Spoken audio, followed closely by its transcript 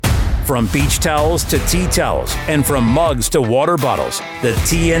From beach towels to tea towels, and from mugs to water bottles, the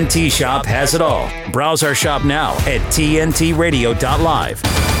TNT Shop has it all. Browse our shop now at tntradio.live.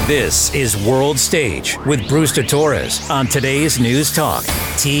 This is Worldstage with Brewster Torres on today's News Talk,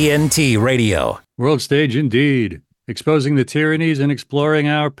 TNT Radio. Worldstage indeed, exposing the tyrannies and exploring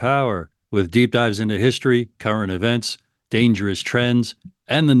our power with deep dives into history, current events, dangerous trends,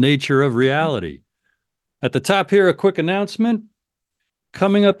 and the nature of reality. At the top here, a quick announcement.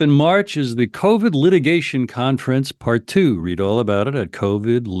 Coming up in March is the COVID Litigation Conference Part 2. Read all about it at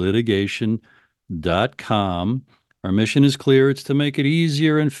covidlitigation.com. Our mission is clear. It's to make it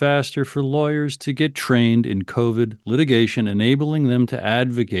easier and faster for lawyers to get trained in COVID litigation, enabling them to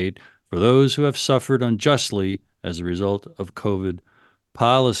advocate for those who have suffered unjustly as a result of COVID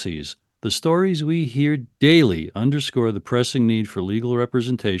policies. The stories we hear daily underscore the pressing need for legal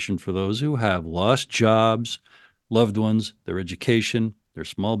representation for those who have lost jobs, loved ones, their education, their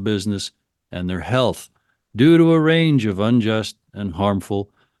small business, and their health due to a range of unjust and harmful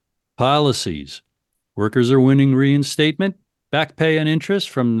policies. Workers are winning reinstatement, back pay, and interest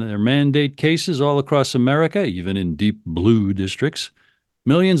from their mandate cases all across America, even in deep blue districts.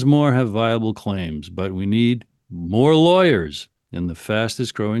 Millions more have viable claims, but we need more lawyers in the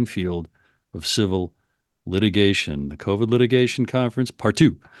fastest growing field of civil litigation. The COVID Litigation Conference, Part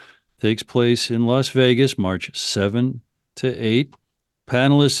 2, takes place in Las Vegas, March 7 to 8.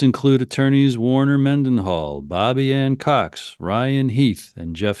 Panelists include attorneys Warner Mendenhall, Bobby Ann Cox, Ryan Heath,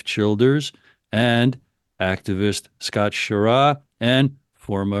 and Jeff Childers, and activist Scott Schirra, and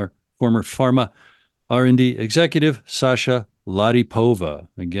former pharma R&D executive Sasha Latipova.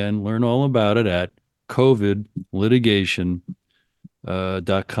 Again, learn all about it at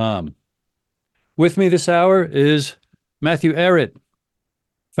covidlitigation.com. With me this hour is Matthew Ehret,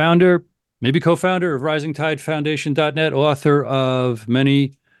 founder, maybe co-founder of RisingTideFoundation.net, author of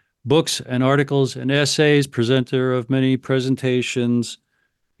many books and articles and essays, presenter of many presentations,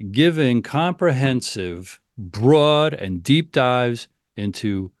 giving comprehensive, broad, and deep dives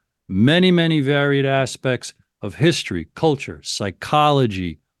into many, many varied aspects of history, culture,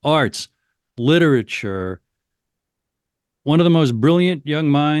 psychology, arts, literature. One of the most brilliant young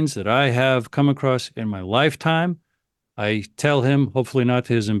minds that I have come across in my lifetime. I tell him, hopefully not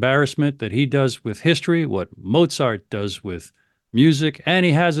to his embarrassment, that he does with history what Mozart does with music, and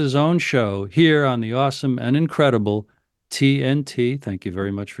he has his own show here on the awesome and incredible TNT. Thank you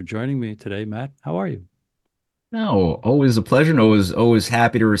very much for joining me today, Matt. How are you? No, always a pleasure, and always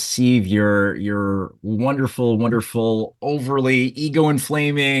happy to receive your wonderful, overly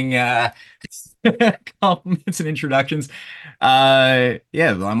ego-inflaming compliments and introductions. I'm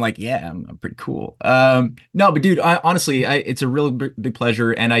like, I'm pretty cool. No, but dude, honestly, it's a really big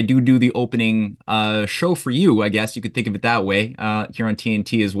pleasure, and I do the opening show for you. I guess you could think of it that way. Here on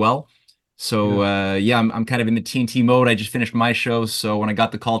TNT as well. So I'm kind of in the TNT mode. I just finished my show, so when I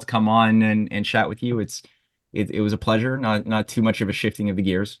got the call to come on and chat with you, it was a pleasure. Not too much of a shifting of the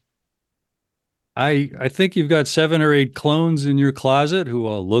gears. I think you've got 7 or 8 clones in your closet who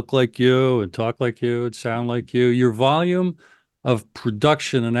all look like you and talk like you and sound like you. Your volume of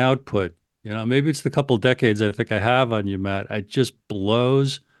production and output, maybe it's the couple decades I think I have on you, Matt. It just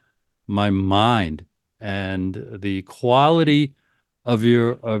blows my mind. And the quality of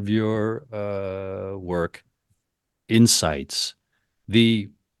your work, insights, the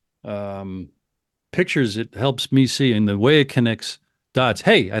pictures it helps me see, and the way it connects dots.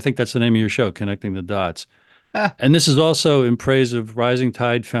 Hey, I think that's the name of your show, Connecting the Dots. And this is also in praise of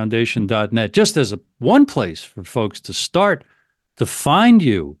RisingTideFoundation.net, just as one place for folks to start to find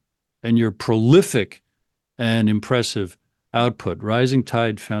you and your prolific and impressive output.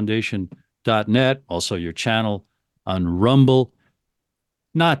 RisingTideFoundation.net, also your channel on Rumble.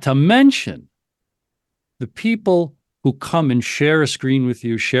 Not to mention the people who come and share a screen with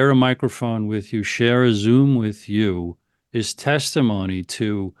you, share a microphone with you, share a Zoom with you, is testimony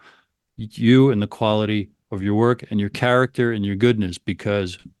to you and the quality of your work and your character and your goodness,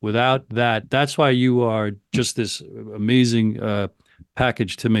 because without that, that's why you are just this amazing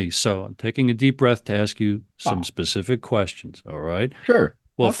package to me. So I'm taking a deep breath to ask you some specific questions. All right. Sure.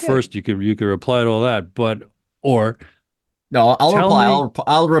 Well, okay. First you could reply to all that, no,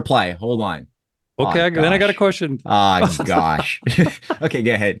 I'll reply. Hold on. Okay. Then I got a question. Gosh. Okay.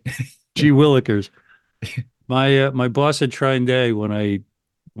 Go ahead. Gee willikers. My boss at Trine Day, when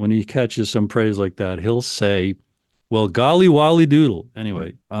he catches some praise like that, he'll say, well, golly wally doodle.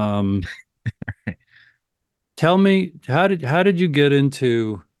 Anyway, tell me, how did you get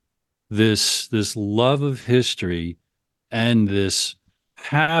into this love of history and this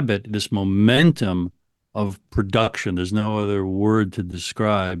habit, this momentum of production? There's no other word to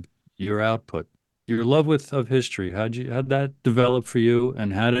describe your output, your love of history. How'd that develop for you,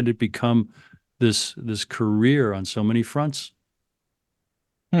 and how did it become this career on so many fronts?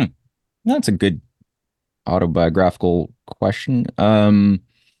 Hmm. That's a good autobiographical question.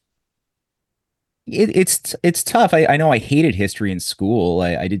 It's tough. I know I hated history in school.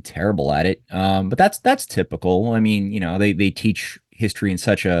 I did terrible at it. But that's typical. I mean, they teach history in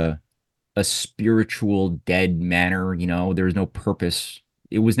such a spiritual dead manner. There's no purpose.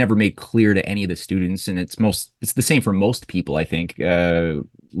 It was never made clear to any of the students, and it's the same for most people, I think,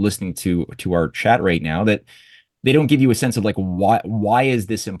 listening to our chat right now, that they don't give you a sense of like why is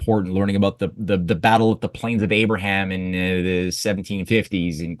this important, learning about the battle of the Plains of Abraham in the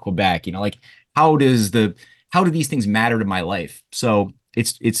 1750s in Quebec. Like how does how do these things matter to my life? So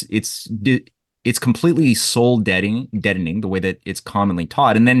it's completely soul deadening the way that it's commonly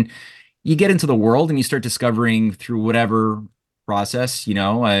taught. And then you get into the world and you start discovering through whatever process.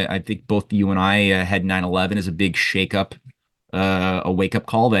 I think both you and I had 9/11 as a big shakeup, a wake up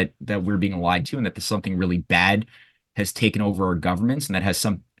call that we're being lied to, and that there's something really bad has taken over our governments, and that has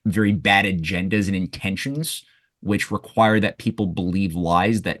some very bad agendas and intentions, which require that people believe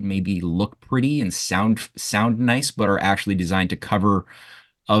lies that maybe look pretty and sound nice, but are actually designed to cover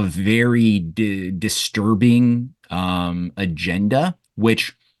a very disturbing agenda.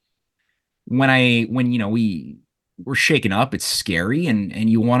 Which when we're shaken up, it's scary, and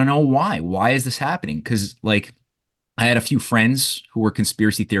you want to know why. Why is this happening? Because like I had a few friends who were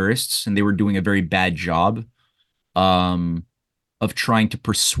conspiracy theorists, and they were doing a very bad job um, of trying to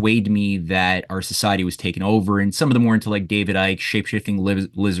persuade me that our society was taken over. And some of them were into like David Icke, shape-shifting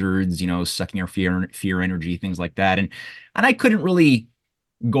lizards, sucking our fear energy, things like that. And I couldn't really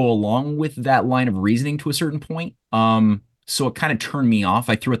go along with that line of reasoning to a certain point. So it kind of turned me off.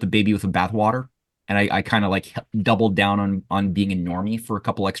 I threw out the baby with the bathwater. And I kind of like doubled down on being a normie for a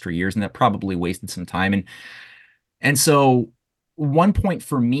couple extra years, and that probably wasted some time. And so one point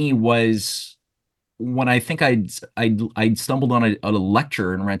for me was when I think I'd stumbled on a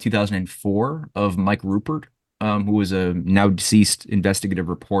lecture in around 2004 of Mike Rupert, who was a now deceased investigative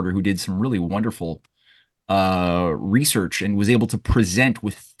reporter who did some really wonderful research and was able to present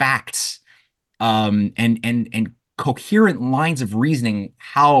with facts, and coherent lines of reasoning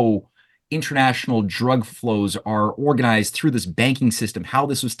how international drug flows are organized through this banking system, how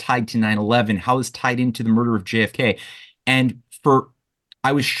this was tied to 9/11, how this tied into the murder of JFK. And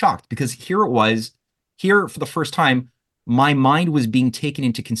I was shocked because here for the first time, my mind was being taken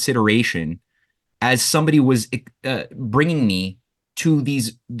into consideration as somebody was bringing me to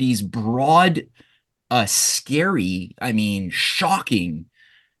these broad, scary, I mean, shocking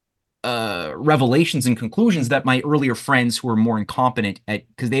revelations and conclusions that my earlier friends who were more incompetent at,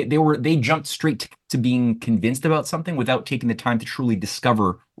 because they jumped straight to being convinced about something without taking the time to truly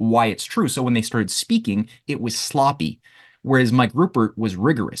discover why it's true. So when they started speaking, it was sloppy, whereas Mike Rupert was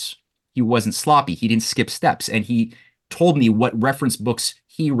rigorous. He wasn't sloppy. He didn't skip steps, and he told me what reference books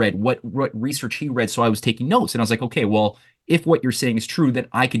he read, what research he read. So I was taking notes, and I was like, okay, well, if what you're saying is true, then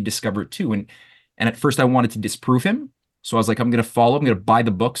I could discover it too. And at first I wanted to disprove him. So I was like, I'm going to buy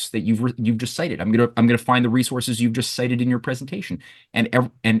the books that you've just cited. I'm going to find the resources you've just cited in your presentation.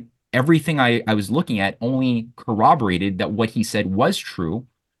 And everything I was looking at only corroborated that what he said was true.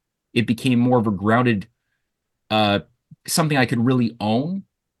 It became more of a grounded, something I could really own.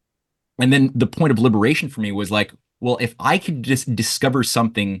 And then the point of liberation for me was like, well, if I could just discover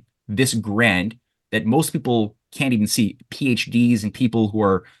something this grand that most people can't even see, PhDs and people who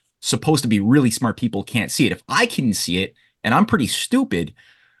are supposed to be really smart people can't see it. If I can see it, and I'm pretty stupid,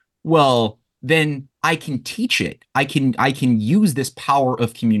 well, then I can teach it. I can use this power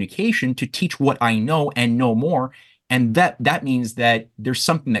of communication to teach what I know and know more. And that means that there's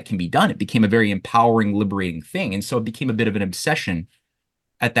something that can be done. It became a very empowering, liberating thing. And so it became a bit of an obsession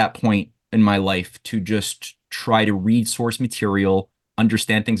at that point in my life to just try to read source material,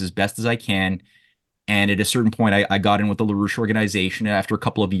 understand things as best as I can. And at a certain point, I got in with the LaRouche organization after a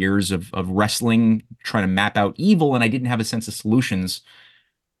couple of years of wrestling, trying to map out evil, and I didn't have a sense of solutions.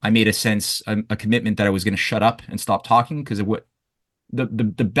 I made a commitment that I was going to shut up and stop talking, because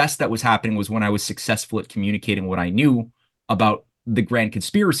the best that was happening was when I was successful at communicating what I knew about the grand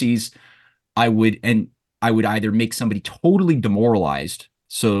conspiracies. I would either make somebody totally demoralized.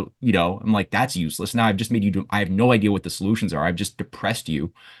 So, I'm like, that's useless. Now I've just made you I have no idea what the solutions are. I've just depressed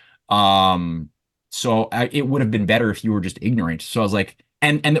you. So it would have been better if you were just ignorant. So I was like,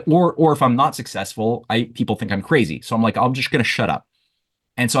 or if I'm not successful, people think I'm crazy. So I'm like, I'm just going to shut up.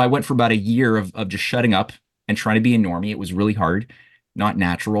 And so I went for about a year of just shutting up and trying to be a normie. It was really hard, not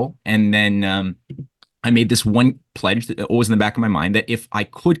natural. And then I made this one pledge that always in the back of my mind that if I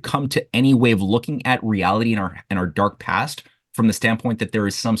could come to any way of looking at reality in our dark past from the standpoint that there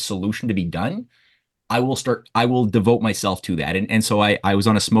is some solution to be done, I will devote myself to that. And so I was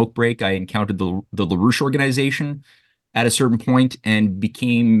on a smoke break. I encountered the LaRouche organization at a certain point and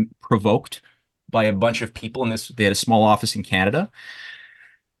became provoked by a bunch of people in this. They had a small office in Canada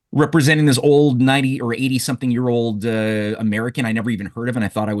representing this old 90 or 80 something year old American I never even heard of, and I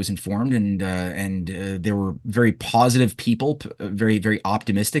thought I was informed. And they were very positive people, very, very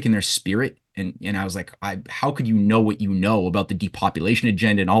optimistic in their spirit. And I was like, how could you know what you know about the depopulation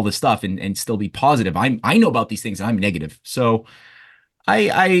agenda and all this stuff and still be positive? I know about these things and I'm negative. So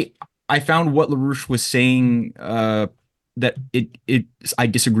I found what LaRouche was saying, that I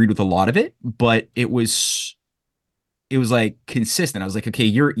disagreed with a lot of it, but it was like consistent. I was like, okay,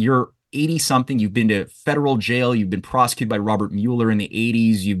 you're 80 something. You've been to federal jail. You've been prosecuted by Robert Mueller in the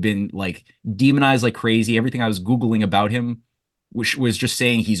 80s. You've been like demonized like crazy. Everything I was Googling about him, which was just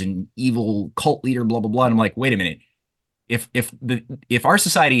saying he's an evil cult leader, blah, blah, blah. And I'm like, wait a minute. If our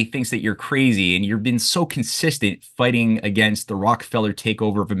society thinks that you're crazy and you've been so consistent fighting against the Rockefeller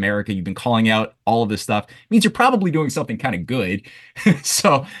takeover of America, you've been calling out all of this stuff, it means you're probably doing something kind of good.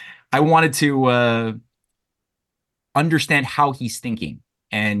 So I wanted to understand how he's thinking.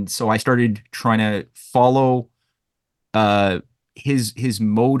 And so I started trying to follow his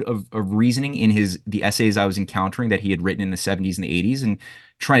mode of reasoning in the essays I was encountering that he had written in the 70s and the 80s, and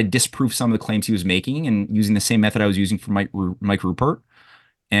try to disprove some of the claims he was making, and using the same method I was using for Mike Rupert,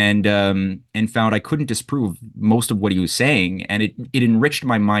 and found I couldn't disprove most of what he was saying, and it enriched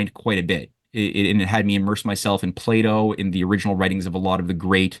my mind quite a bit. And it had me immerse myself in Plato, in the original writings of a lot of the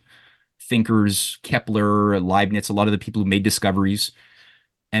great thinkers, Kepler, Leibniz, a lot of the people who made discoveries.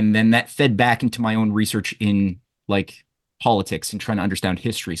 And then that fed back into my own research in like politics and trying to understand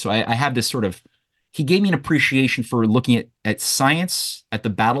history. So I have this sort of, he gave me an appreciation for looking at science, at the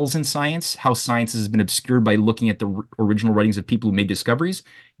battles in science, how science has been obscured by looking at the original writings of people who made discoveries.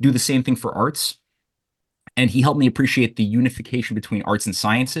 Do the same thing for arts. And he helped me appreciate the unification between arts and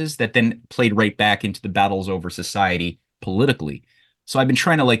sciences that then played right back into the battles over society politically. So I've been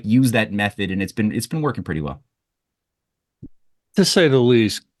trying to like use that method, and it's been working pretty well. To say the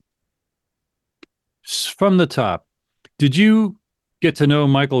least. From the top, did you get to know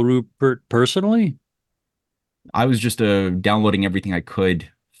Michael Rupert personally? I was just downloading everything I could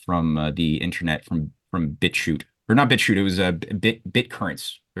from the internet, from BitChute, or not BitChute. It was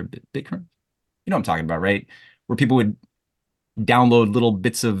BitCurrents, or BitCurrents. You know what I'm talking about, right? Where people would download little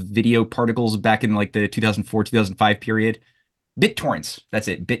bits of video particles back in like the 2004, 2005 period. BitTorrents, that's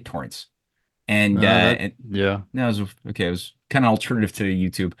it, BitTorrents. Yeah, no, it was okay. It was kind of alternative to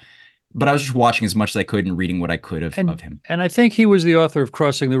YouTube, but I was just watching as much as I could and reading what I could of him. And I think he was the author of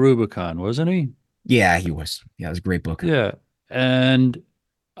Crossing the Rubicon, wasn't he? Yeah, he was. Yeah, it was a great book. Yeah, and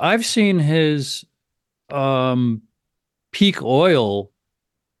I've seen his peak oil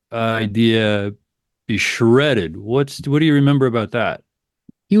idea be shredded. What do you remember about that?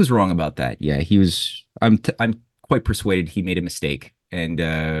 He was wrong about that. Yeah, he was. I'm quite persuaded he made a mistake and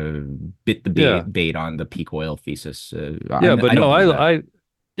bit the bait on the peak oil thesis. I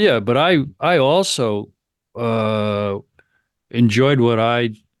also enjoyed what I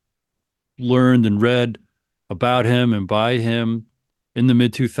learned and read about him and by him in the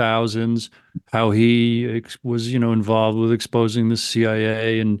mid 2000s, how he was, involved with exposing the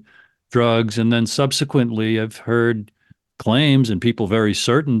CIA and drugs. And then subsequently, I've heard claims and people very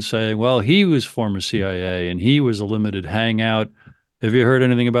certain saying, well, he was former CIA and he was a limited hangout. Have you heard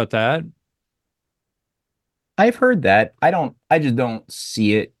anything about that? I've heard that. I just don't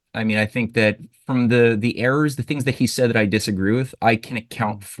see it. I mean, I think that from the errors, the things that he said that I disagree with, I can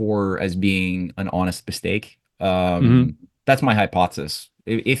account for as being an honest mistake. That's my hypothesis.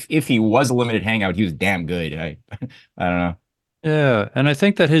 If he was a limited hangout, he was damn good. I don't know. Yeah, and I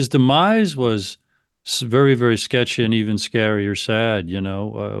think that his demise was very, very sketchy and even scary or sad.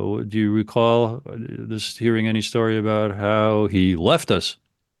 Do you recall hearing any story about how he left us?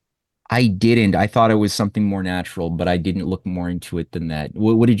 I didn't. I thought it was something more natural, but I didn't look more into it than that.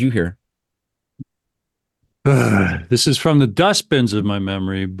 What did you hear? This is from the dustbins of my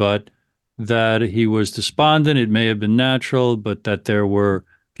memory, but that he was despondent. It may have been natural, but that there were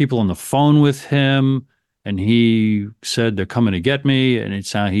people on the phone with him, and he said they're coming to get me. And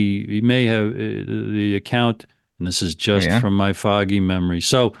it's how he may have the account, and this is just from my foggy memory.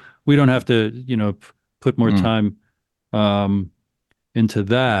 So we don't have to, put more time into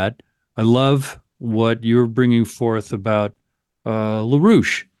that. I love what you're bringing forth about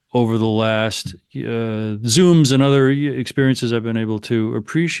LaRouche over the last Zooms and other experiences I've been able to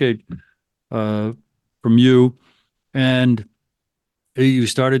appreciate from you, and you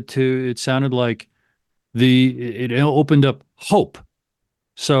started to, it sounded like it opened up hope.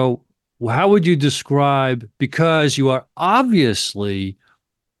 So how would you describe, because you are obviously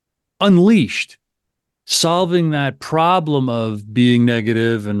unleashed, solving that problem of being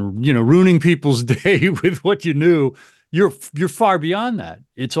negative and, ruining people's day with what you knew, you're far beyond that.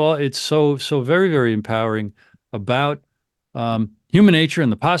 It's so very, very empowering about human nature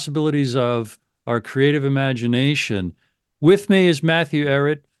and the possibilities of our creative imagination. With me is Matthew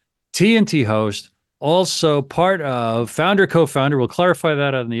Ehret, TNT host, also part of co-founder, we'll clarify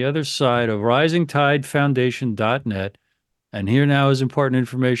that on the other side, of risingtidefoundation.net. And here now is important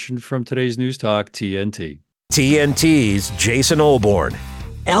information from today's News Talk, TNT. TNT's Jason Olbourne.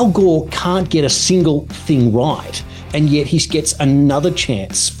 Al Gore can't get a single thing right, and yet he gets another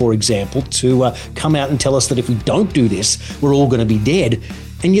chance, for example, to come out and tell us that if we don't do this, we're all going to be dead.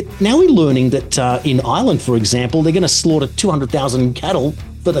 And yet now we're learning that in Ireland, for example, they're going to slaughter 200,000 cattle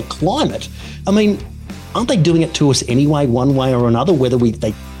for the climate. I mean, aren't they doing it to us anyway, one way or another, whether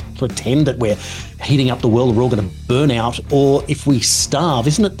they pretend that we're heating up the world, we're all going to burn out, or if we starve?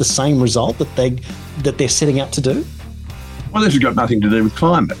 Isn't it the same result that they're setting out to do? Well, this has got nothing to do with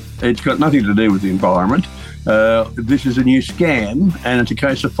climate. It's got nothing to do with the environment. This is a new scam, and it's a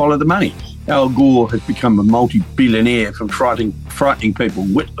case of follow the money. Al Gore has become a multi-billionaire from frightening people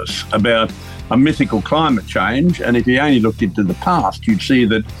witless about a mythical climate change. And if you only looked into the past, you'd see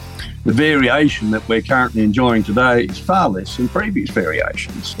that the variation that we're currently enjoying today is far less than previous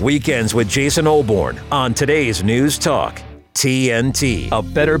variations. Weekends with Jason Olbourne on today's News Talk, TNT. A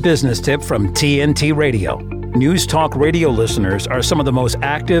better business tip from TNT Radio. News Talk Radio listeners are some of the most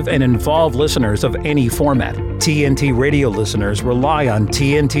active and involved listeners of any format. TNT Radio listeners rely on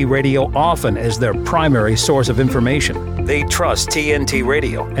TNT Radio often as their primary source of information. They trust TNT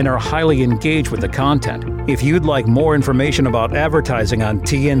Radio and are highly engaged with the content. If you'd like more information about advertising on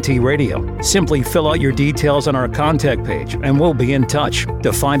TNT Radio, simply fill out your details on our contact page and we'll be in touch.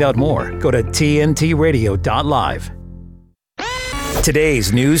 To find out more, go to tntradio.live.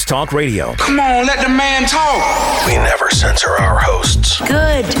 Today's News Talk Radio. Come on, let the man talk. We never censor our hosts.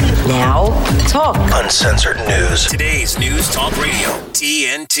 Good. Now, talk. Uncensored news. Today's News Talk Radio,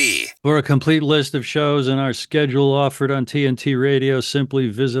 TNT. For a complete list of shows and our schedule offered on TNT Radio, simply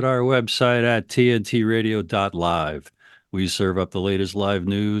visit our website at tntradio.live. We serve up the latest live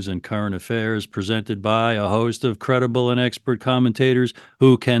news and current affairs presented by a host of credible and expert commentators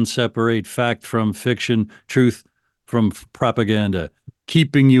who can separate fact from fiction, truth from propaganda,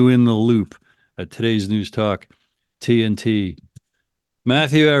 keeping you in the loop at today's News Talk, TNT.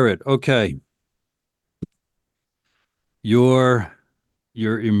 Matthew Ehret, okay. Your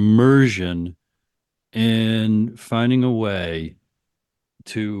immersion in finding a way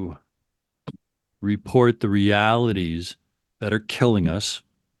to report the realities that are killing us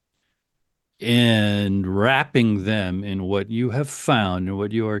and wrapping them in what you have found and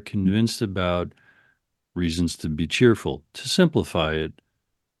what you are convinced about reasons to be cheerful, to simplify it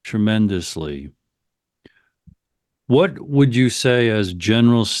tremendously. What would you say as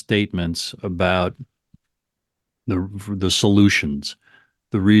general statements about the solutions,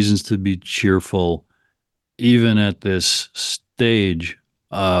 the reasons to be cheerful, even at this stage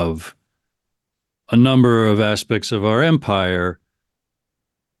of a number of aspects of our empire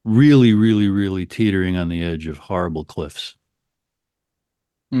really, really, really teetering on the edge of horrible cliffs?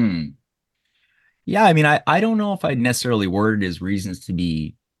 Yeah, I mean, I don't know if I'd necessarily word it as reasons to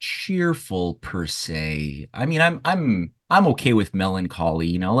be cheerful per se. I mean, I'm okay with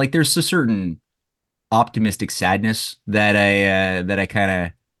melancholy, like there's a certain optimistic sadness that I kind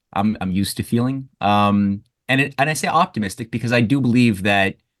of I'm used to feeling. And I say optimistic because I do believe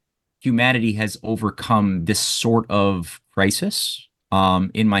that humanity has overcome this sort of crisis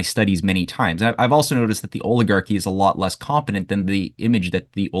in my studies many times. I've also noticed that the oligarchy is a lot less competent than the image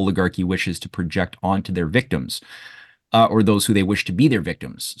that the oligarchy wishes to project onto their victims, or those who they wish to be their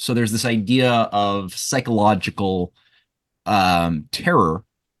victims. So there's this idea of psychological terror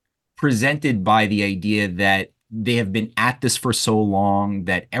presented by the idea that they have been at this for so long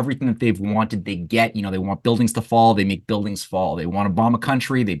that everything that they've wanted, they get. They want buildings to fall, they make buildings fall. They want to bomb a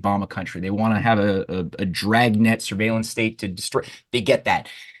country, they bomb a country. They want to have a dragnet surveillance state to destroy, they get that.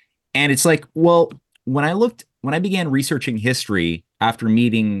 And it's like, well, when I began researching history after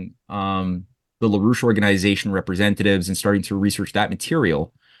meeting the LaRouche organization representatives and starting to research that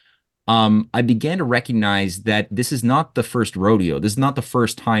material, I began to recognize that this is not the first rodeo. This is not the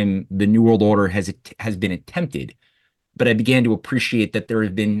first time the New World Order has been attempted. But I began to appreciate that there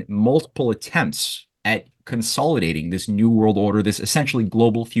have been multiple attempts at consolidating this New World Order, this essentially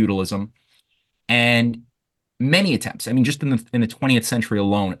global feudalism, And many attempts. I mean, just in the 20th century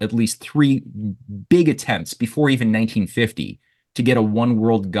alone, at least 3 big attempts before even 1950 to get a one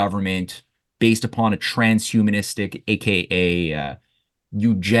world government based upon a transhumanistic, aka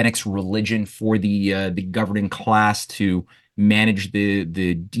eugenics religion for the governing class to manage the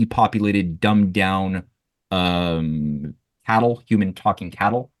depopulated, dumbed down cattle, human talking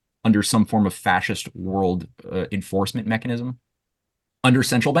cattle, under some form of fascist world enforcement mechanism under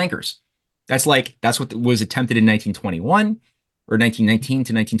central bankers. That's what was attempted in 1921 or 1919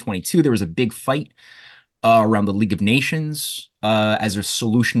 to 1922. There was a big fight around the League of Nations as a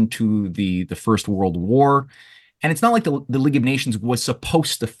solution to the First World War. And it's not like the League of Nations was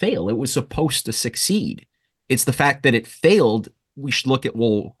supposed to fail. It was supposed to succeed. It's the fact that it failed. We should look at,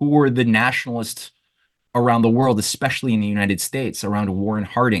 well, who were the nationalists around the world, especially in the United States, around Warren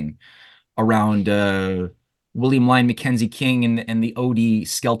Harding, around William Lyon Mackenzie King and the O.D.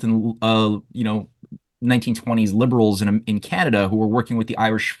 Skelton, 1920s liberals in Canada who were working with the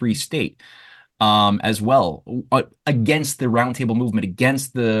Irish Free State as well, against the Round Table movement,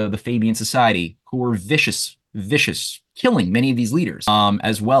 against the Fabian Society, who were vicious, killing many of these leaders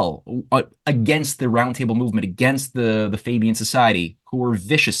as well, against the Round Table movement, against the Fabian Society, who were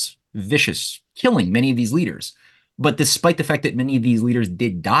vicious, killing many of these leaders. But despite the fact that many of these leaders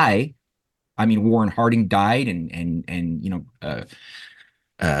did die, I mean, Warren Harding died, and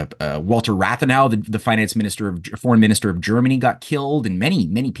Walter Rathenau, the foreign minister of Germany, got killed, and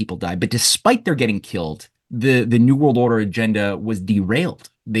many people died. But despite their getting killed, the New World Order agenda was derailed.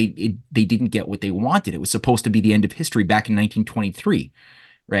 They didn't get what they wanted. It was supposed to be the end of history back in 1923,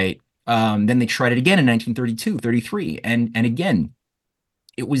 right? Then they tried it again in 1932, 33, and again.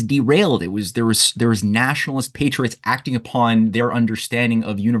 It was derailed. There was nationalist patriots acting upon their understanding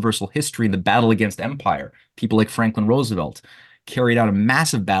of universal history and the battle against empire. People like Franklin Roosevelt carried out a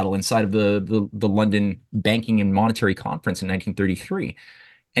massive battle inside of the London Banking and Monetary Conference in 1933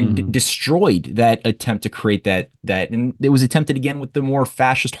 and destroyed that attempt to create that. And it was attempted again with the more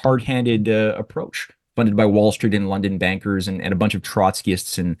fascist, hard-handed approach funded by Wall Street and London bankers and a bunch of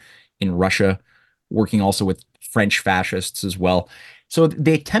Trotskyists in Russia, working also with French fascists as well. So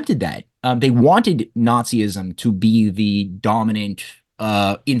they attempted that. They wanted Nazism to be the dominant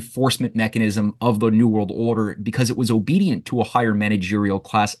enforcement mechanism of the New World Order because it was obedient to a higher managerial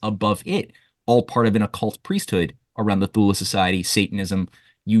class above it, all part of an occult priesthood around the Thule Society, Satanism,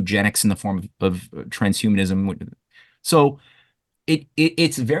 eugenics in the form of transhumanism. So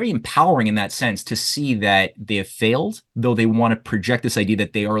it's very empowering in that sense to see that they have failed, though they want to project this idea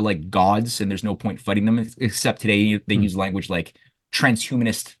that they are like gods and there's no point fighting them, except today they use language like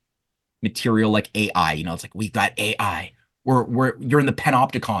transhumanist material like AI. It's like, we've got AI. You're in the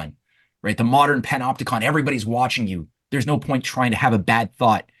panopticon, right? The modern panopticon. Everybody's watching you. There's no point trying to have a bad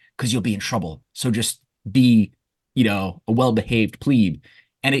thought because you'll be in trouble. So just be, a well-behaved plebe.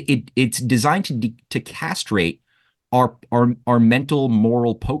 And it's designed to castrate our mental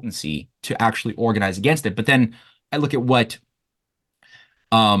moral potency to actually organize against it. But then I look at what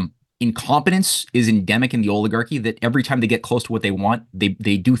incompetence is endemic in the oligarchy, that every time they get close to what they want, they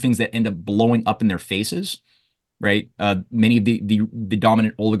do things that end up blowing up in their faces, right? Many of the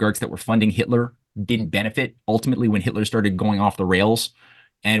dominant oligarchs that were funding Hitler didn't benefit ultimately when Hitler started going off the rails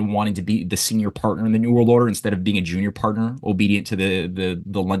and wanting to be the senior partner in the New World Order instead of being a junior partner, obedient to the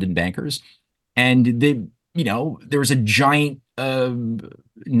London bankers. And there was a giant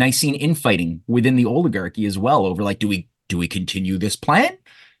Nicene infighting within the oligarchy as well over like, do we continue this plan?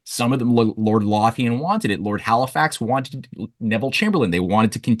 Some of them, Lord Lothian wanted it. Lord Halifax wanted Neville Chamberlain. They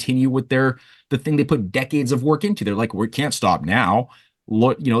wanted to continue with the thing they put decades of work into. They're like, we can't stop now.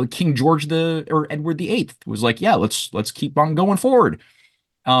 King George or Edward VIII was like, yeah, let's keep on going forward.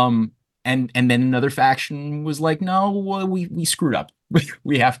 And then another faction was like, no, we screwed up.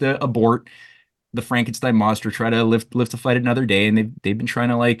 We have to abort the Frankenstein monster, try to live to fight another day. And they've been trying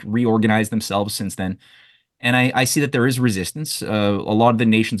to like reorganize themselves since then. And I see that there is resistance. A lot of the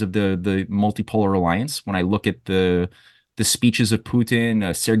nations of the multipolar alliance, when I look at the speeches of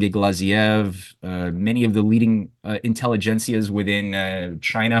Putin, Sergei Glaziev, many of the leading intelligentsias within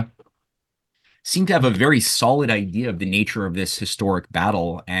China, seem to have a very solid idea of the nature of this historic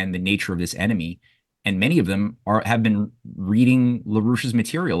battle and the nature of this enemy. And many of them have been reading LaRouche's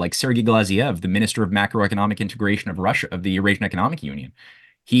material, like Sergei Glaziev, the Minister of Macroeconomic Integration of Russia, of the Eurasian Economic Union.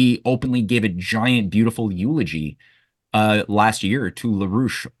 He openly gave a giant, beautiful eulogy last year to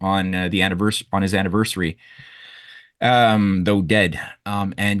LaRouche on his anniversary, though dead.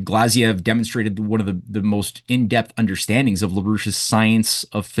 And Glaziev demonstrated one of the most in-depth understandings of LaRouche's science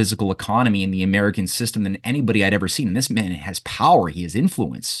of physical economy in the American system than anybody I'd ever seen. And this man has power, he has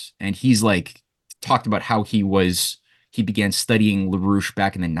influence, and he's like talked about how he began studying LaRouche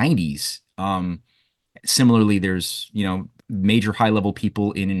back in the 90s. Similarly, there's, major high-level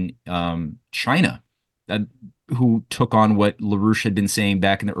people in China who took on what LaRouche had been saying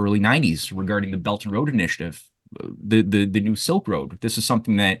back in the early 90s regarding the Belt and Road Initiative, the new Silk Road. This is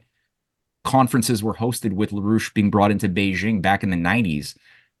something that conferences were hosted with LaRouche being brought into Beijing back in the 90s,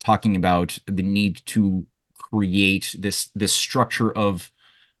 talking about the need to create this structure of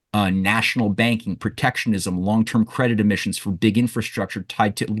national banking, protectionism, long-term credit emissions for big infrastructure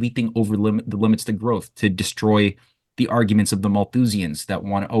tied to leaping over the limits to growth to destroy the arguments of the Malthusians that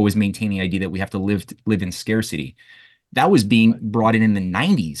want to always maintain the idea that we have to live in scarcity. That was being brought in the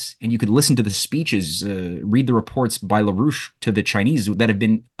 90s, and you could listen to the speeches, read the reports by LaRouche to the Chinese that have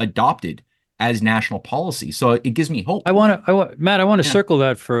been adopted as national policy. So it gives me hope. Matt, I want to circle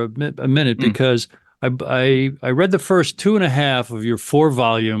that for a minute because I read the first 2.5 of your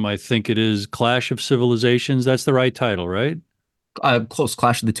 4-volume, I think it is, Clash of Civilizations. That's the right title, right? Close.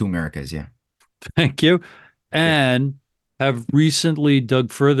 Clash of the Two Americas, yeah. Thank you. And have recently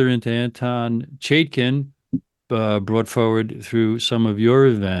dug further into Anton Chaikin, brought forward through some of your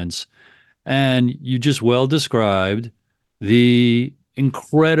events. And you just well described the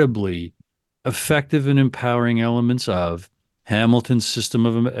incredibly effective and empowering elements of Hamilton's system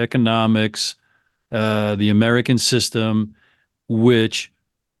of economics, the American system, which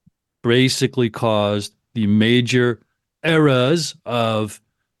basically caused the major eras of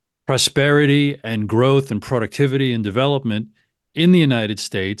prosperity and growth and productivity and development in the United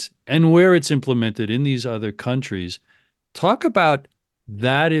States and where it's implemented in these other countries. Talk about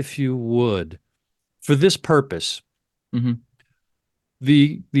that, if you would, for this purpose. Mm-hmm.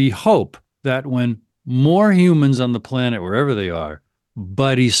 The hope that when more humans on the planet, wherever they are,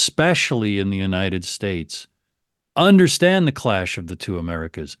 but especially in the United States, understand the clash of the two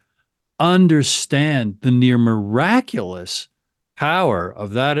Americas, understand the near miraculous power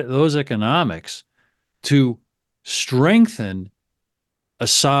of those economics to strengthen a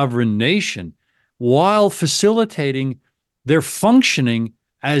sovereign nation while facilitating their functioning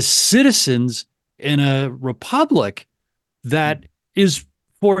as citizens in a republic that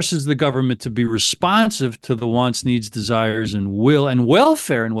forces the government to be responsive to the wants, needs, desires, and will and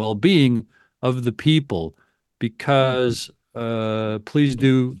welfare and well-being of the people. Because please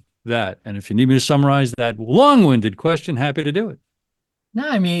do that. And if you need me to summarize that long-winded question, happy to do it. No,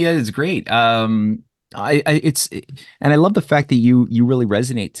 I mean, it's great. And I love the fact that you really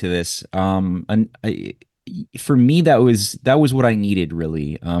resonate to this. For me, that was what I needed,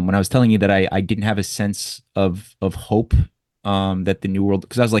 really. When I was telling you that I didn't have a sense of hope, that the New World,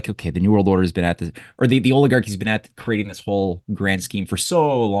 because I was like, okay, the New World Order has been at this, or the oligarchy's been at creating this whole grand scheme for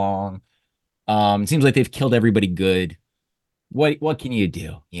so long. It seems like they've killed everybody good. What can you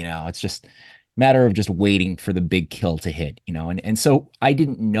do? It's just matter of just waiting for the big kill to hit, and so I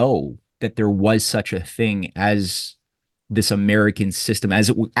didn't know that there was such a thing as this American system, as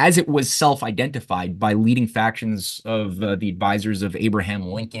it was self-identified by leading factions of the advisors of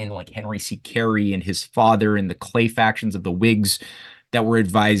Abraham Lincoln, like Henry C. Carey and his father, and the Clay factions of the Whigs that were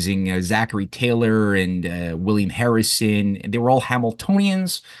advising Zachary Taylor and William Harrison. And they were all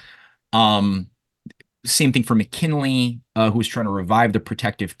Hamiltonians. Same thing for McKinley, who was trying to revive the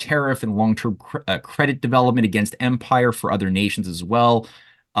protective tariff and long-term credit development against empire for other nations as well.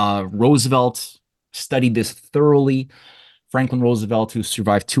 Roosevelt studied this thoroughly. Franklin Roosevelt, who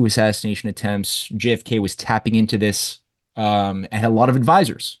survived 2 assassination attempts, JFK was tapping into this, and had a lot of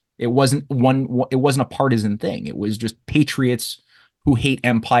advisors. It wasn't a partisan thing. It was just patriots who hate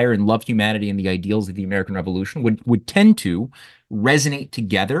empire and love humanity and the ideals of the American Revolution would tend to resonate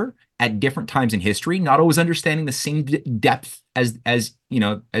together at different times in history, not always understanding the same depth as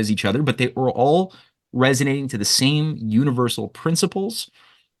each other, but they were all resonating to the same universal principles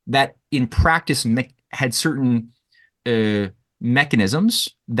that in practice had certain mechanisms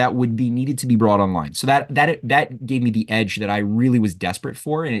that would be needed to be brought online. So that gave me the edge that I really was desperate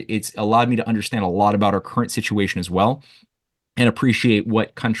for, and it's allowed me to understand a lot about our current situation as well, and appreciate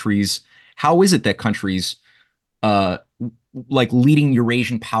how is it that countries like leading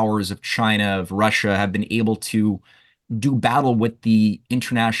Eurasian powers of China, of Russia, have been able to do battle with the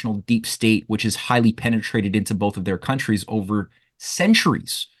international deep state, which is highly penetrated into both of their countries over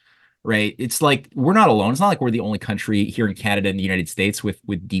centuries, right? It's like we're not alone. It's not like we're the only country here in Canada and the United States with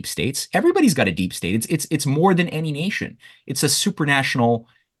deep states. Everybody's got a deep state. It's more than any nation. It's a supranational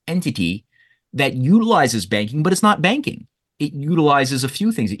entity that utilizes banking, but it's not banking. It utilizes a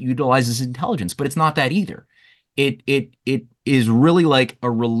few things. It utilizes intelligence, but it's not that either. It is really like a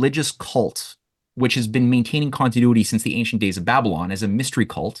religious cult, which has been maintaining continuity since the ancient days of Babylon as a mystery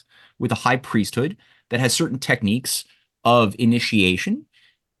cult, with a high priesthood that has certain techniques of initiation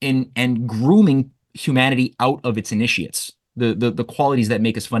and grooming humanity out of its initiates. The qualities that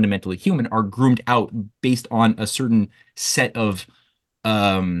make us fundamentally human are groomed out based on a certain set of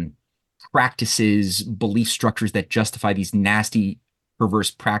practices, belief structures that justify these nasty,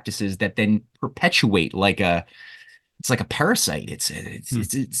 perverse practices that then perpetuate it's like a parasite. It's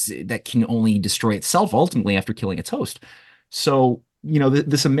that can only destroy itself ultimately after killing its host. So,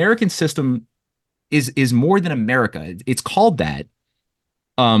 this American system is more than America. It's called that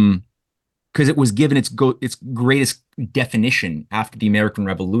because it was given its greatest definition after the American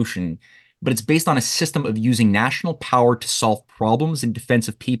Revolution, but it's based on a system of using national power to solve problems in defense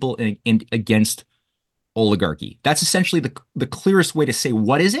of people and against oligarchy. That's essentially the clearest way to say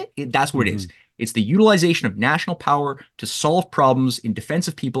what is it? That's what it is. It's the utilization of national power to solve problems in defense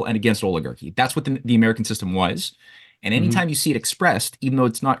of people and against oligarchy. That's what the American system was. And anytime you see it expressed, even though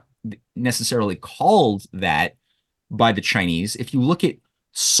it's not necessarily called that by the Chinese, if you look at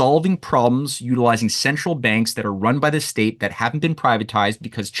solving problems utilizing central banks that are run by the state that haven't been privatized,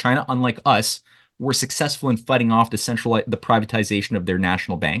 because China, unlike us, were successful in fighting off the privatization of their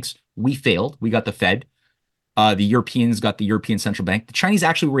national banks. We failed. We got the Fed. The Europeans got the European Central Bank. The Chinese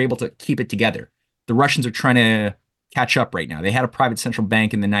actually were able to keep it together. The Russians are trying to catch up right now. They had a private central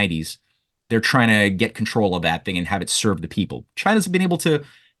bank in the 90s. They're trying to get control of that thing and have it serve the people. China's been able to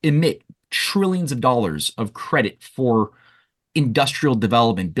emit trillions of dollars of credit for industrial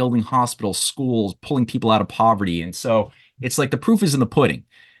development, building hospitals, schools, pulling people out of poverty. And so it's like the proof is in the pudding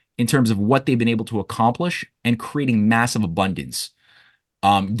in terms of what they've been able to accomplish and creating massive abundance.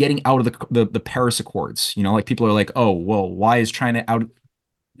 Getting out of the Paris Accords, like people are like, oh, well, why is China out?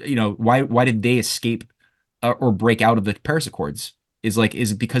 Why did they escape or break out of the Paris Accords? Is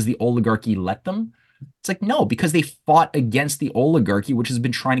it because the oligarchy let them? It's like, no, because they fought against the oligarchy, which has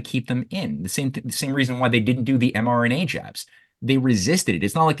been trying to keep them in. The same reason why they didn't do the mRNA jabs. They resisted it.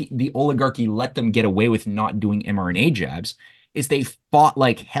 It's not like the oligarchy let them get away with not doing mRNA jabs. It's they fought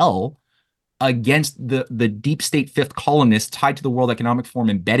like hell against the deep state fifth columnists tied to the World Economic Forum,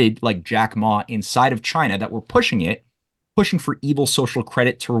 embedded like Jack Ma inside of China, that were pushing for evil social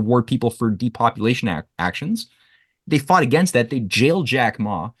credit to reward people for depopulation actions. They fought against that. They jailed Jack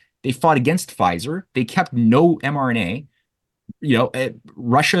Ma. They fought against Pfizer. They kept no mRNA.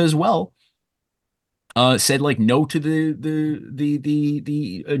 Russia as well said like no to the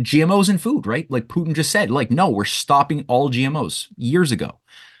GMOs in food, right? Like Putin just said, like, no, we're stopping all GMOs years ago.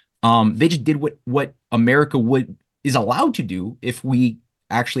 They just did what America is allowed to do if we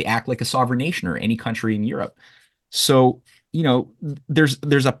actually act like a sovereign nation or any country in Europe. So,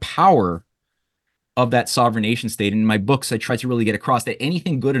 there's a power of that sovereign nation state. And in my books, I try to really get across that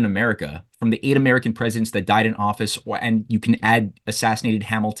anything good in America, from the 8 American presidents that died in office, and you can add assassinated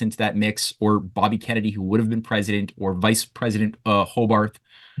Hamilton to that mix, or Bobby Kennedy, who would have been president, or Vice President Hobart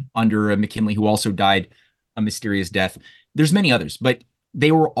under McKinley, who also died a mysterious death. There's many others, but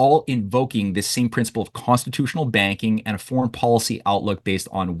they were all invoking this same principle of constitutional banking and a foreign policy outlook based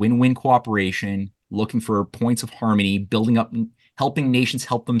on win-win cooperation, looking for points of harmony, building up, helping nations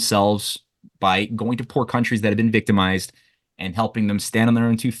help themselves by going to poor countries that have been victimized and helping them stand on their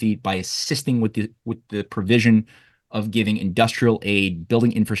own 2 feet by assisting with the provision of giving industrial aid,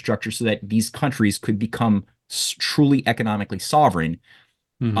 building infrastructure so that these countries could become truly economically sovereign.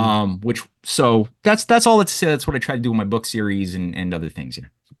 So that's all that's what I try to do in my book series and other things. Yeah.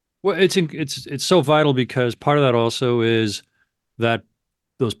 Well, it's so vital, because part of that also is that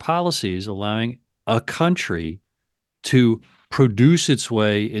those policies allowing a country to produce its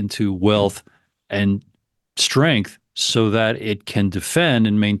way into wealth and strength so that it can defend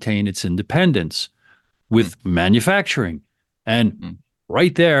and maintain its independence with manufacturing. And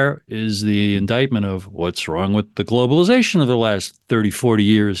right there is the indictment of what's wrong with the globalization of the last 30, 40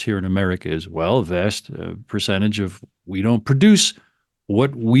 years here in America is, well, a vast percentage of we don't produce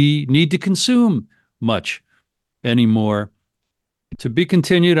what we need to consume much anymore. To be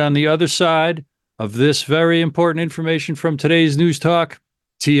continued on the other side of this very important information from today's News Talk,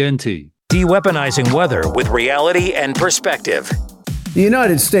 TNT. De-weaponizing weather with reality and perspective. The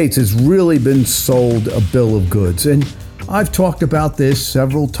United States has really been sold a bill of goods, and I've talked about this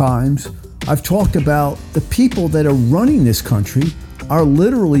several times. I've talked about the people that are running this country are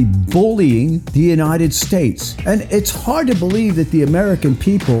literally bullying the United States. And it's hard to believe that the American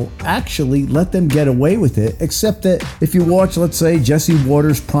people actually let them get away with it, except that if you watch, let's say, Jesse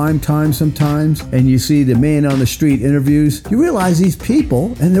Waters' Prime Time sometimes, and you see the man on the street interviews, you realize these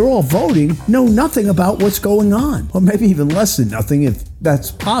people, and they're all voting, know nothing about what's going on, or maybe even less than nothing if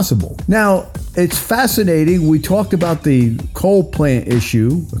that's possible. Now, it's fascinating. We talked about the coal plant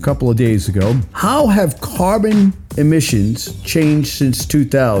issue a couple of days ago. How have carbon emissions changed since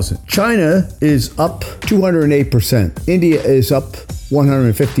 2000? China is up 208%. India is up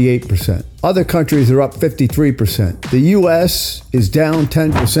 158%. Other countries are up 53%. The US is down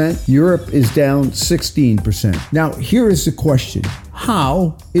 10%. Europe is down 16%. Now, here is the question.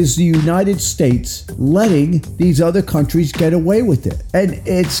 How is the United States letting these other countries get away with it? And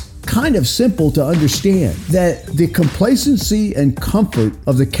it's kind of simple to understand that the complacency and comfort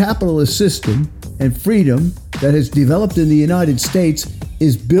of the capitalist system and freedom that has developed in the United States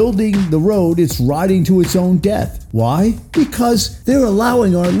is building the road it's riding to its own death. Why? Because they're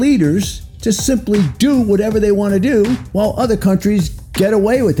allowing our leaders to simply do whatever they want to do while other countries get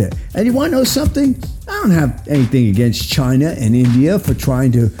away with it. And you want to know something? I don't have anything against China and India for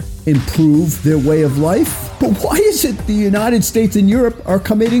trying to improve their way of life. But why is it the United States and Europe are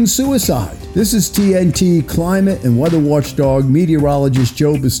committing suicide? This is TNT climate and weather watchdog meteorologist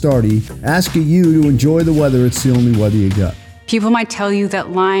Joe Bastardi asking you to enjoy the weather. It's the only weather you got. People might tell you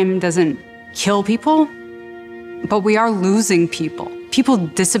that Lyme doesn't kill people, but we are losing people. People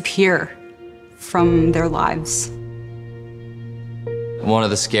disappear from their lives. One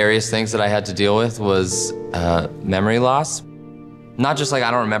of the scariest things that I had to deal with was memory loss. Not just like I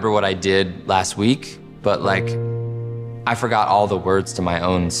don't remember what I did last week, but like I forgot all the words to my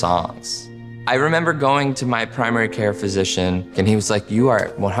own songs. I remember going to my primary care physician and he was like, "You are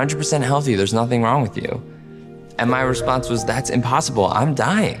 100% healthy, there's nothing wrong with you." And my response was, "That's impossible, I'm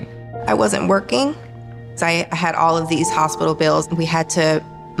dying." I wasn't working, so I had all of these hospital bills. We had to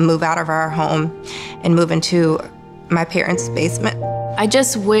move out of our home and move into my parents' basement. I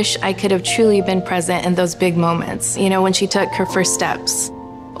just wish I could have truly been present in those big moments, you know, when she took her first steps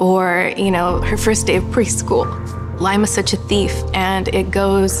or, you know, her first day of preschool. Lyme is such a thief and it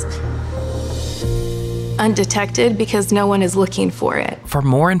goes undetected because no one is looking for it. For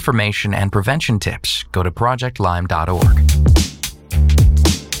more information and prevention tips, go to projectlyme.org.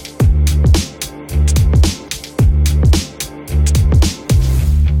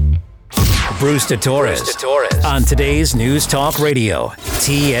 Bruce to Torres on today's News Talk Radio,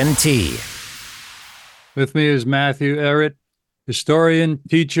 TNT. With me is Matthew Ehret, historian,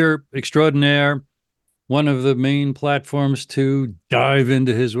 teacher extraordinaire. One of the main platforms to dive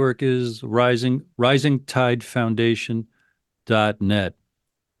into his work is risingtidefoundation.net.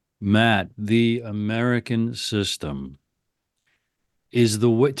 Matt, the American system is the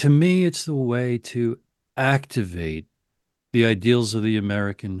way, to me, it's the way to activate the ideals of the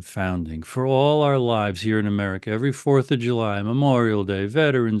American founding. For all our lives here in America, every 4th of July, Memorial Day,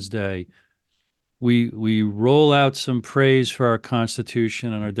 Veterans Day, we roll out some praise for our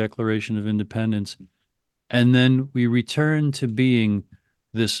Constitution and our Declaration of Independence, and then we return to being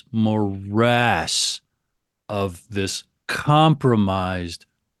this morass of this compromised,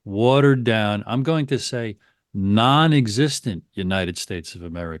 watered down, I'm going to say non-existent United States of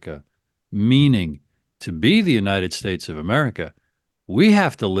America, meaning to be the United States of America, we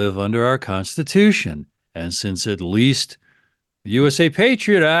have to live under our Constitution. And since at least the USA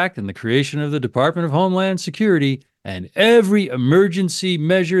Patriot Act and the creation of the Department of Homeland Security and every emergency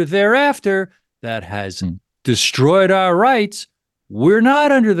measure thereafter that has destroyed our rights, we're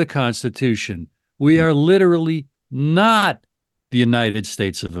not under the Constitution. We are literally not the United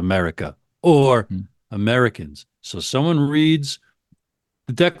States of America or Americans. So someone reads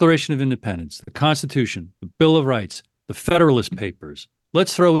the Declaration of Independence, the Constitution, the Bill of Rights, the Federalist Papers.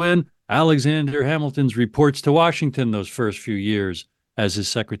 Let's throw in Alexander Hamilton's reports to Washington those first few years as his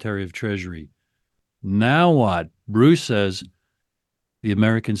Secretary of Treasury. Now what? Bruce says the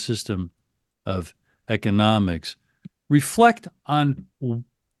American system of economics. Reflect on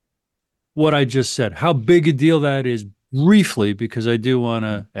what I just said, how big a deal that is briefly, because I do want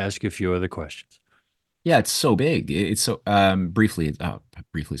to ask you a few other questions. Yeah, it's so big. It's so briefly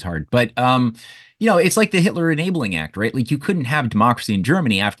is hard, but you know, it's like the Hitler Enabling Act, right? Like you couldn't have democracy in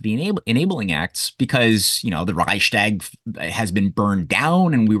Germany after the Enabling Acts because, you know, the Reichstag has been burned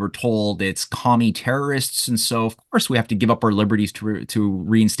down and we were told it's commie terrorists. And so, of course, we have to give up our liberties to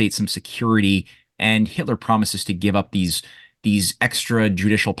reinstate some security. And Hitler promises to give up these extra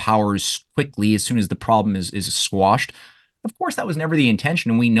judicial powers quickly as soon as the problem is squashed. Of course, that was never the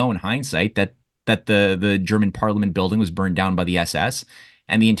intention. And we know in hindsight that that the German parliament building was burned down by the SS.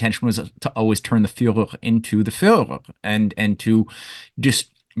 And the intention was to always turn the Führer into the Führer and to just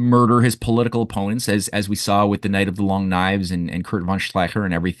murder his political opponents, as we saw with the Night of the Long Knives and Kurt von Schleicher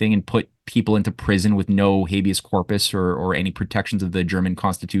and everything, and put people into prison with no habeas corpus or any protections of the German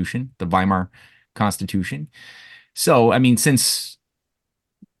Constitution, the Weimar Constitution. So, I mean, since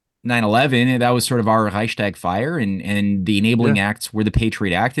 9/11, that was sort of our Reichstag fire, and the enabling acts were the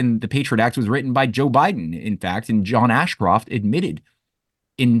Patriot Act, and the Patriot Act was written by Joe Biden, in fact, and John Ashcroft admitted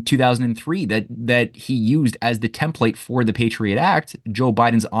in 2003 that he used as the template for the Patriot Act Joe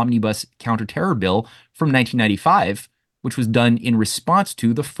Biden's omnibus counterterror bill from 1995, which was done in response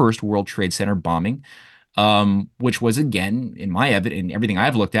to the first World Trade Center bombing, which was, again, in my evidence, in everything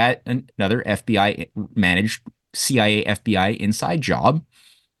I've looked at, another FBI managed CIA FBI inside job.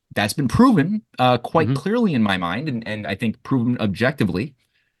 That's been proven quite clearly in my mind, and I think proven objectively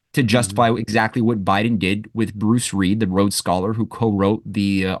to justify exactly what Biden did with Bruce Reed, the Rhodes Scholar who co-wrote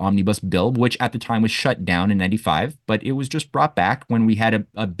the omnibus bill, which at the time was shut down in 95, but it was just brought back when we had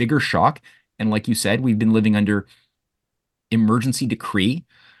a bigger shock. And like you said, we've been living under emergency decree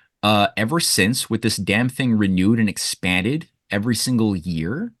ever since, with this damn thing renewed and expanded every single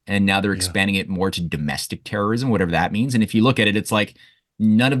year. And now they're expanding it more to domestic terrorism, whatever that means. And if you look at it, it's like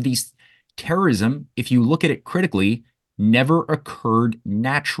none of these terrorism, if you look at it critically, never occurred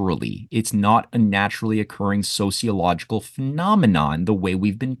naturally. It's not a naturally occurring sociological phenomenon the way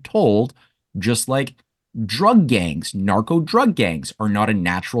we've been told, just like drug gangs, narco drug gangs are not a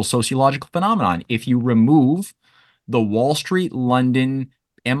natural sociological phenomenon. If you remove the Wall Street, London,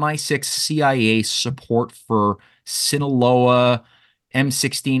 MI6, CIA support for Sinaloa,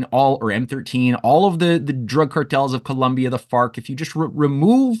 M16, M13, all of the drug cartels of Colombia, the FARC, if you just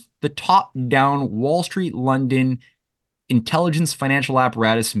remove the top-down Wall Street, London, intelligence financial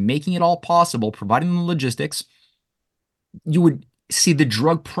apparatus, making it all possible, providing the logistics, you would see the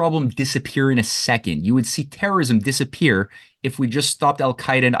drug problem disappear in a second. You would see terrorism disappear if we just stopped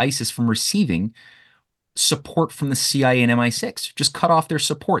Al-Qaeda and ISIS from receiving support from the CIA and MI6. Just cut off their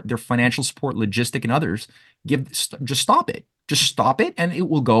support, their financial support, logistic and others. Just stop it. Just stop it and it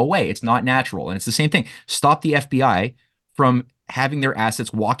will go away. It's not natural. And it's the same thing. Stop the FBI from having their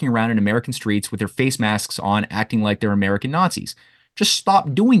assets walking around in American streets with their face masks on, acting like they're American Nazis. Just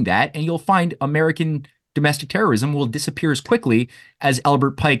stop doing that, and you'll find American domestic terrorism will disappear as quickly as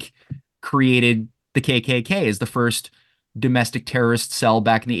Albert Pike created the KKK as the first domestic terrorist cell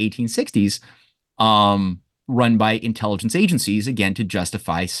back in the 1860s, run by intelligence agencies, again, to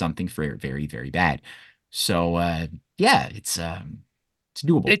justify something very, very, very bad. So, it's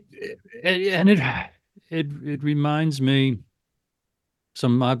doable. It reminds me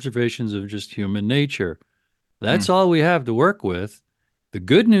some observations of just human nature. That's all we have to work with. The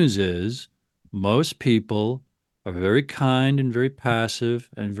good news is most people are very kind and very passive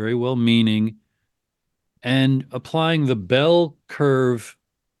and very well-meaning, and applying the bell curve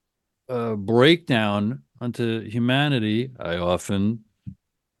breakdown onto humanity, I often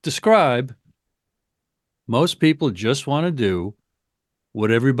describe, most people just want to do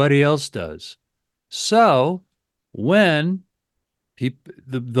what everybody else does. So when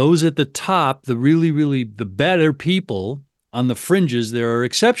those at the top, the really, the better people on the fringes, there are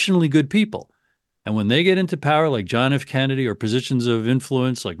exceptionally good people. And when they get into power, like John F. Kennedy, or positions of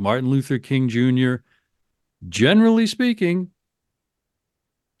influence like Martin Luther King Jr., generally speaking,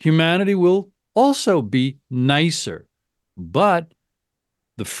 humanity will also be nicer. But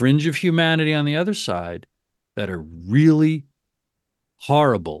the fringe of humanity on the other side that are really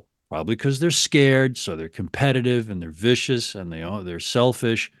horrible, probably because they're scared, so they're competitive and they're vicious and they're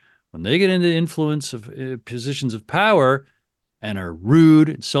selfish. When they get into influence of positions of power and are rude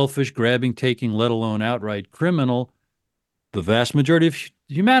and selfish, grabbing, taking, let alone outright criminal, the vast majority of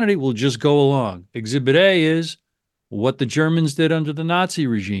humanity will just go along. Exhibit A is what the Germans did under the Nazi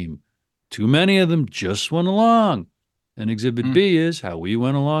regime. Too many of them just went along. And Exhibit B is how we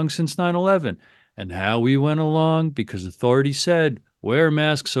went along since 9/11, and how we went along because authority said, wear a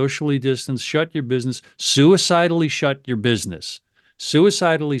mask, socially distance, shut your business, suicidally shut your business,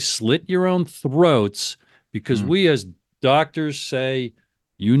 suicidally slit your own throats because we as doctors say,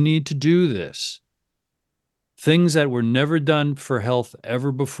 you need to do this. Things that were never done for health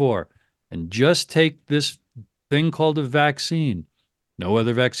ever before. And just take this thing called a vaccine. No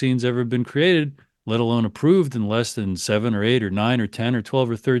other vaccine's ever been created, let alone approved, in less than 7 or 8 or 9 or 10 or 12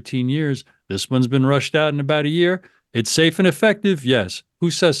 or 13 years. This one's been rushed out in about a year. It's safe and effective? Yes.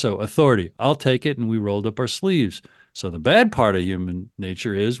 Who says so? Authority. I'll take it, and we rolled up our sleeves. So the bad part of human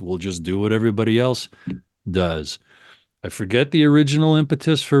nature is we'll just do what everybody else does. I forget the original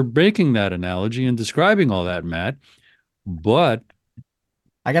impetus for making that analogy and describing all that, Matt, but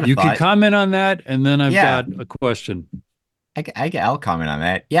I got a you thought. can comment on that, and then I've Yeah. got a question. I'll comment on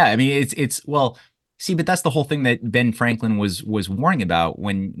that. Yeah, I mean it's well, see, but that's the whole thing that Ben Franklin was warning about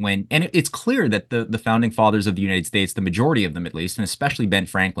when and it's clear that the founding fathers of the United States, the majority of them at least, and especially Ben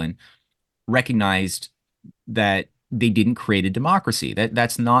Franklin, recognized that they didn't create a democracy.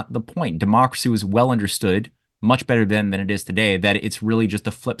 That's not the point. Democracy was well understood, much better then than it is today, that it's really just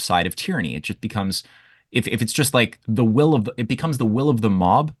the flip side of tyranny. It just becomes if it's just like it becomes the will of the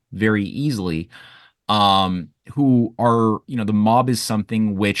mob very easily. Who are, the mob is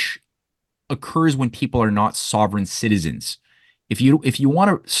something which occurs when people are not sovereign citizens. If you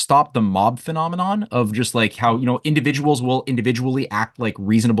want to stop the mob phenomenon of just like how, individuals will individually act like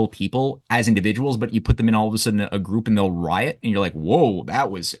reasonable people as individuals, but you put them in all of a sudden a group and they'll riot and you're like, whoa,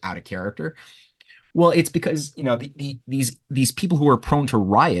 that was out of character. Well, it's because, these people who are prone to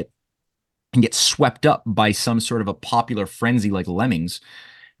riot and get swept up by some sort of a popular frenzy like lemmings,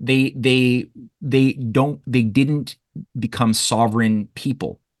 they didn't become sovereign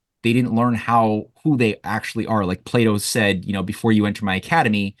people. They didn't learn who they actually are. Like Plato said, before you enter my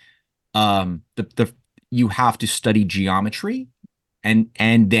academy, you have to study geometry, and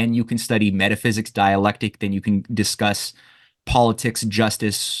then you can study metaphysics, dialectic, then you can discuss politics,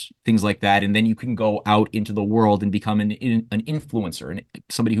 justice, things like that, and then you can go out into the world and become an influencer and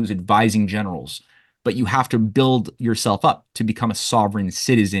somebody who's advising generals. But you have to build yourself up to become a sovereign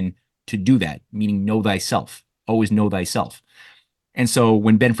citizen to do that, meaning know thyself, always know thyself. And so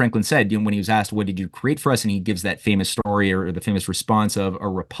when Ben Franklin said, when he was asked, what did you create for us? And he gives that famous story or the famous response of a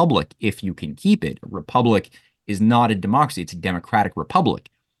republic, if you can keep it. A republic is not a democracy. It's a democratic republic.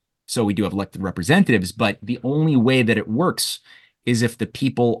 So we do have elected representatives, but the only way that it works is if the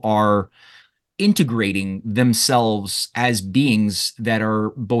people are integrating themselves as beings that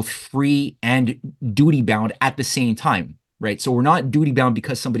are both free and duty bound at the same time, right? So we're not duty bound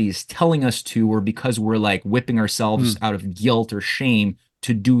because somebody is telling us to, or because we're like whipping ourselves out of guilt or shame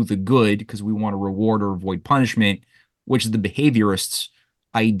to do the good because we want to reward or avoid punishment, which is the behaviorists'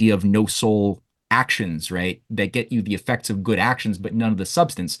 idea of no soul actions, right? That get you the effects of good actions, but none of the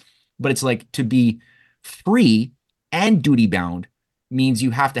substance. But it's like to be free and duty bound means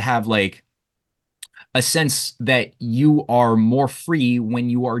you have to have like a sense that you are more free when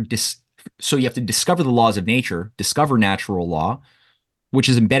you are so you have to discover the laws of nature, discover natural law, which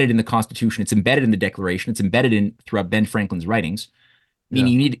is embedded in the Constitution. It's embedded in the Declaration. It's embedded in throughout Ben Franklin's writings.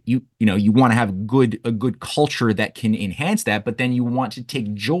 Meaning you want to have a good culture that can enhance that, but then you want to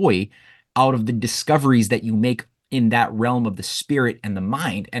take joy out of the discoveries that you make in that realm of the spirit and the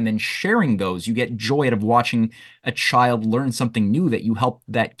mind, and then sharing those. You get joy out of watching a child learn something new that you help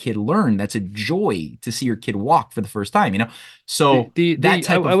that kid learn. That's a joy to see your kid walk for the first time, So that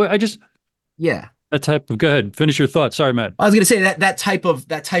type of, go ahead, finish your thought. Sorry, Matt. I was going to say that type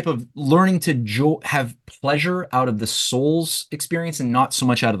of learning to have pleasure out of the soul's experience and not so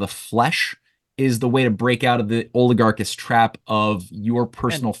much out of the flesh is the way to break out of the oligarchist trap of your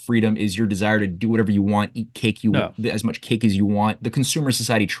personal freedom is your desire to do whatever you want, eat cake as much cake as you want. The consumer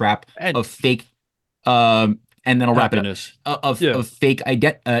society trap of fake, and then I'll wrap it up, of fake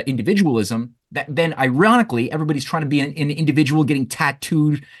individualism. That then, ironically, everybody's trying to be an individual, getting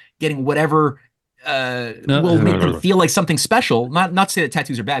tattooed, getting whatever will make them feel like something special. Not to say that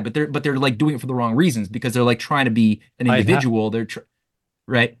tattoos are bad, but they're like doing it for the wrong reasons because they're like trying to be an individual.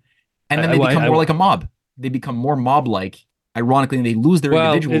 Right. And then they become more like a mob. They become more mob-like, ironically, and they lose their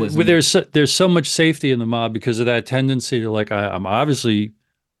individualism. There's so much safety in the mob because of that tendency to like, I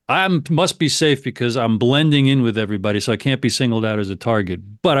must be safe because I'm blending in with everybody, so I can't be singled out as a target.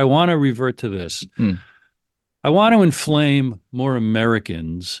 But I want to revert to this. I want to inflame more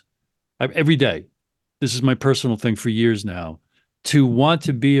Americans every day. This is my personal thing for years now, to want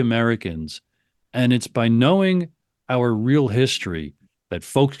to be Americans. And it's by knowing our real history that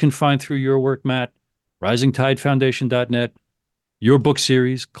folks can find through your work, Matt, risingtidefoundation.net, your book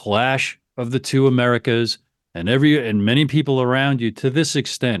series, Clash of the Two Americas, and many people around you to this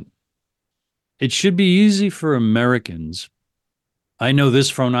extent. It should be easy for Americans. I know this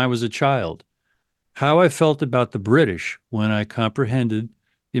from when I was a child, how I felt about the British when I comprehended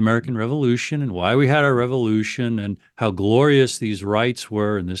the American Revolution and why we had our revolution and how glorious these rights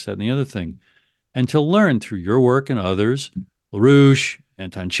were and this, that, and the other thing. And to learn through your work and others, LaRouche,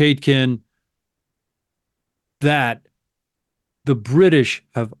 Anton Chaikin, that the British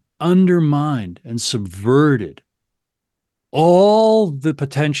have undermined and subverted all the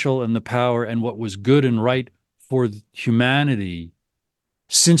potential and the power and what was good and right for humanity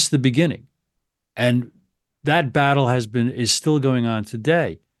since the beginning. And that battle is still going on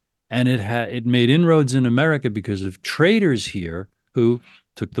today. And it made inroads in America because of traders here who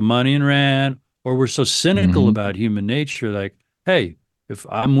took the money and ran, or were so cynical about human nature, like, hey, if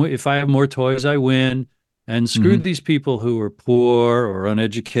I have more toys, I win. And screw these people who are poor or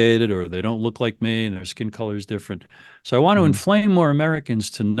uneducated, or they don't look like me and their skin color is different. So I want to inflame more Americans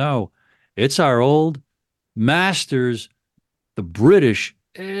to know it's our old masters, the British,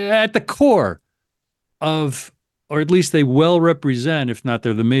 at the core of, or at least they well represent, if not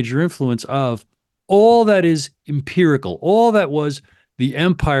they're the major influence of, all that is empirical, all that was the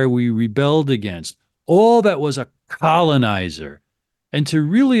empire we rebelled against, all that was a colonizer. And to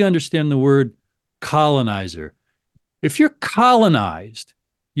really understand the word colonizer, if you're colonized,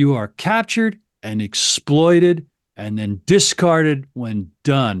 you are captured and exploited and then discarded when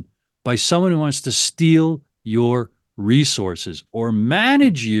done by someone who wants to steal your resources or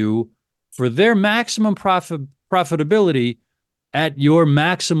manage you for their maximum profitability at your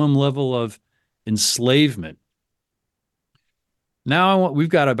maximum level of enslavement. Now we've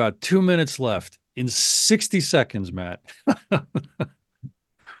got about 2 minutes left. In 60 seconds, Matt,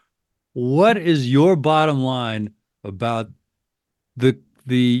 what is your bottom line about the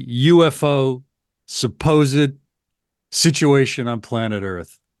UFO supposed situation on planet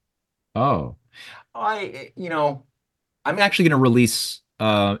Earth? I'm actually going to release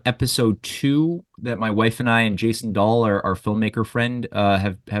episode 2 that my wife and I and Jason Dahl, our filmmaker friend,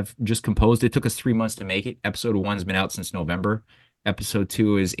 have just composed. It took us 3 months to make it. Episode 1's been out since November. Episode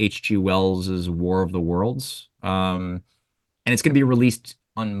 2 is H.G. Wells's War of the Worlds. And it's going to be released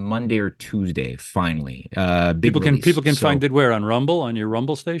on Monday or Tuesday, finally. People can find it where? On Rumble, on your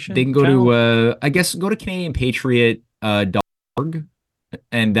Rumble station? They can go to, go to CanadianPatriot.org,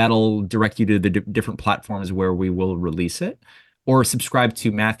 and that'll direct you to the different platforms where we will release it. Or subscribe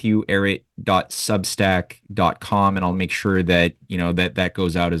to matthewehret.substack.com, and I'll make sure that, that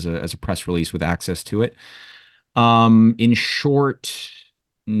goes out as a press release with access to it. In short,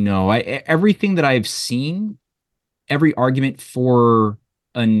 no. Everything that I've seen, every argument for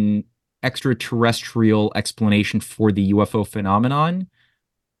an extraterrestrial explanation for the UFO phenomenon,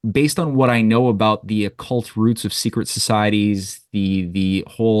 based on what I know about the occult roots of secret societies, the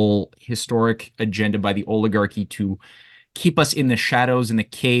whole historic agenda by the oligarchy to keep us in the shadows in the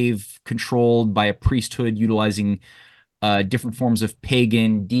cave, controlled by a priesthood utilizing different forms of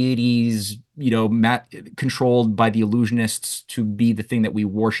pagan deities, controlled by the illusionists to be the thing that we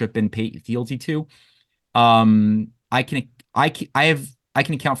worship and pay fealty to. I can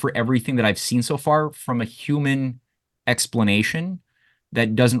account for everything that I've seen so far from a human explanation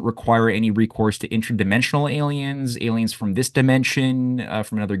that doesn't require any recourse to interdimensional aliens from this dimension,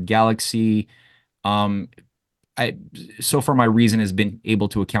 from another galaxy. So far my reason has been able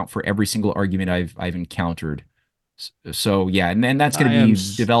to account for every single argument I've encountered. So yeah, and that's going to be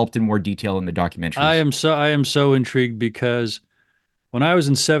developed in more detail in the documentary. I am so intrigued because when I was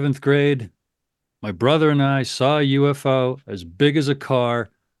in 7th grade, my brother and I saw a UFO as big as a car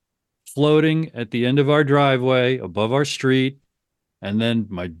floating at the end of our driveway above our street. And then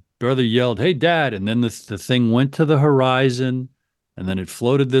my brother yelled, "Hey, Dad." And then the thing went to the horizon, and then it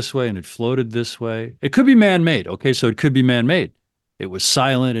floated this way and it floated this way. It could be man-made. Okay, so it could be man-made. It was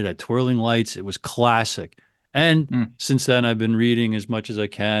silent. It had twirling lights. It was classic. And since then, I've been reading as much as I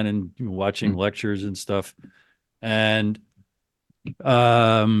can and watching lectures and stuff. And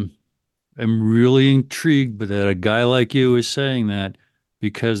I'm really intrigued that a guy like you is saying that,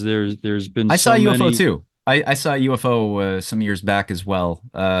 because there's been I saw a UFO too. I saw a UFO some years back as well.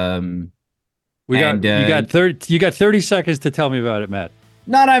 You got 30 seconds to tell me about it, Matt.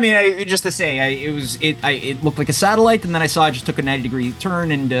 No, I mean, just to say, it looked like a satellite, and then I saw it just took a 90-degree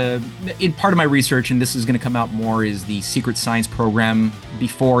turn, and in part of my research, and this is going to come out more, is the secret science program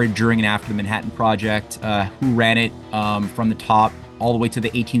before, during, and after the Manhattan Project, who ran it from the top all the way to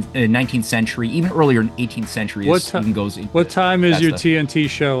the 19th century, even earlier in 18th century. What time is your TNT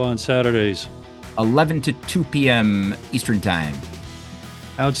show on Saturdays? 11 to 2 p.m. Eastern Time.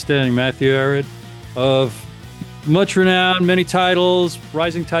 Outstanding. Matthew Ehret of much renown, many titles,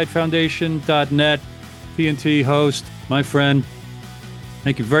 risingtidefoundation.net, TNT host, my friend.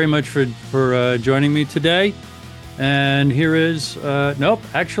 Thank you very much for joining me today. And here is,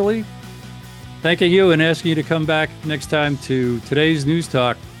 thanking you and asking you to come back next time to today's News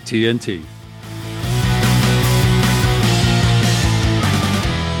Talk TNT.